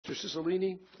Mr.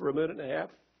 Cicilline for a minute and a half.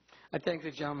 I thank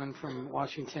the gentleman from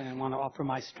Washington and want to offer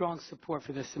my strong support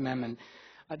for this amendment.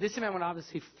 This amendment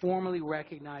obviously formally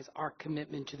recognizes our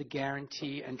commitment to the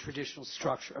guarantee and traditional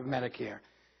structure of Medicare.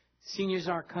 Seniors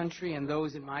in our country and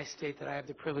those in my state that I have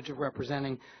the privilege of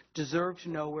representing deserve to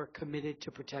know we're committed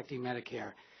to protecting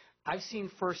Medicare. I've seen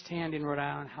firsthand in Rhode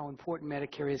Island how important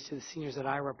Medicare is to the seniors that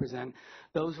I represent,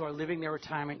 those who are living their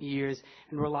retirement years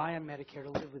and rely on Medicare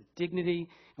to live with dignity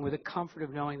and with the comfort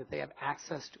of knowing that they have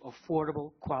access to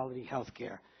affordable, quality health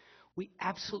care. We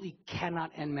absolutely cannot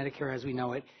end Medicare as we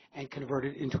know it and convert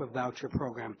it into a voucher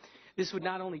program. This would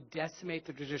not only decimate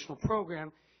the traditional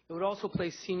program, it would also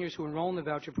place seniors who enroll in the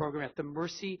voucher program at the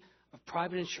mercy of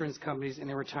private insurance companies in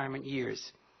their retirement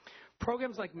years.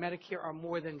 Programs like Medicare are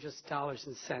more than just dollars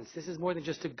and cents. This is more than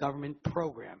just a government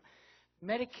program.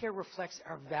 Medicare reflects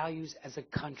our values as a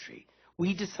country.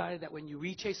 We decided that when you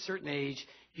reach a certain age,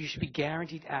 you should be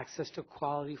guaranteed access to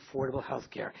quality, affordable health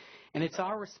care. And it's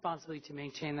our responsibility to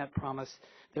maintain that promise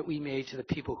that we made to the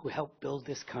people who helped build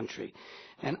this country.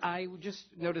 And I just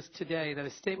noticed today that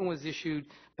a statement was issued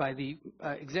by the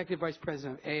Executive Vice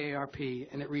President of AARP,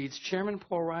 and it reads, Chairman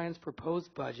Paul Ryan's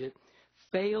proposed budget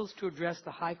fails to address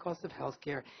the high cost of health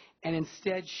care and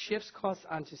instead shifts costs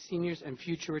onto seniors and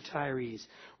future retirees.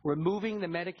 Removing the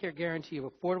Medicare guarantee of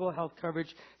affordable health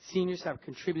coverage seniors have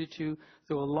contributed to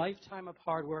through a lifetime of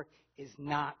hard work is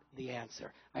not the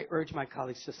answer. I urge my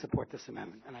colleagues to support this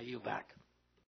amendment, and I yield back.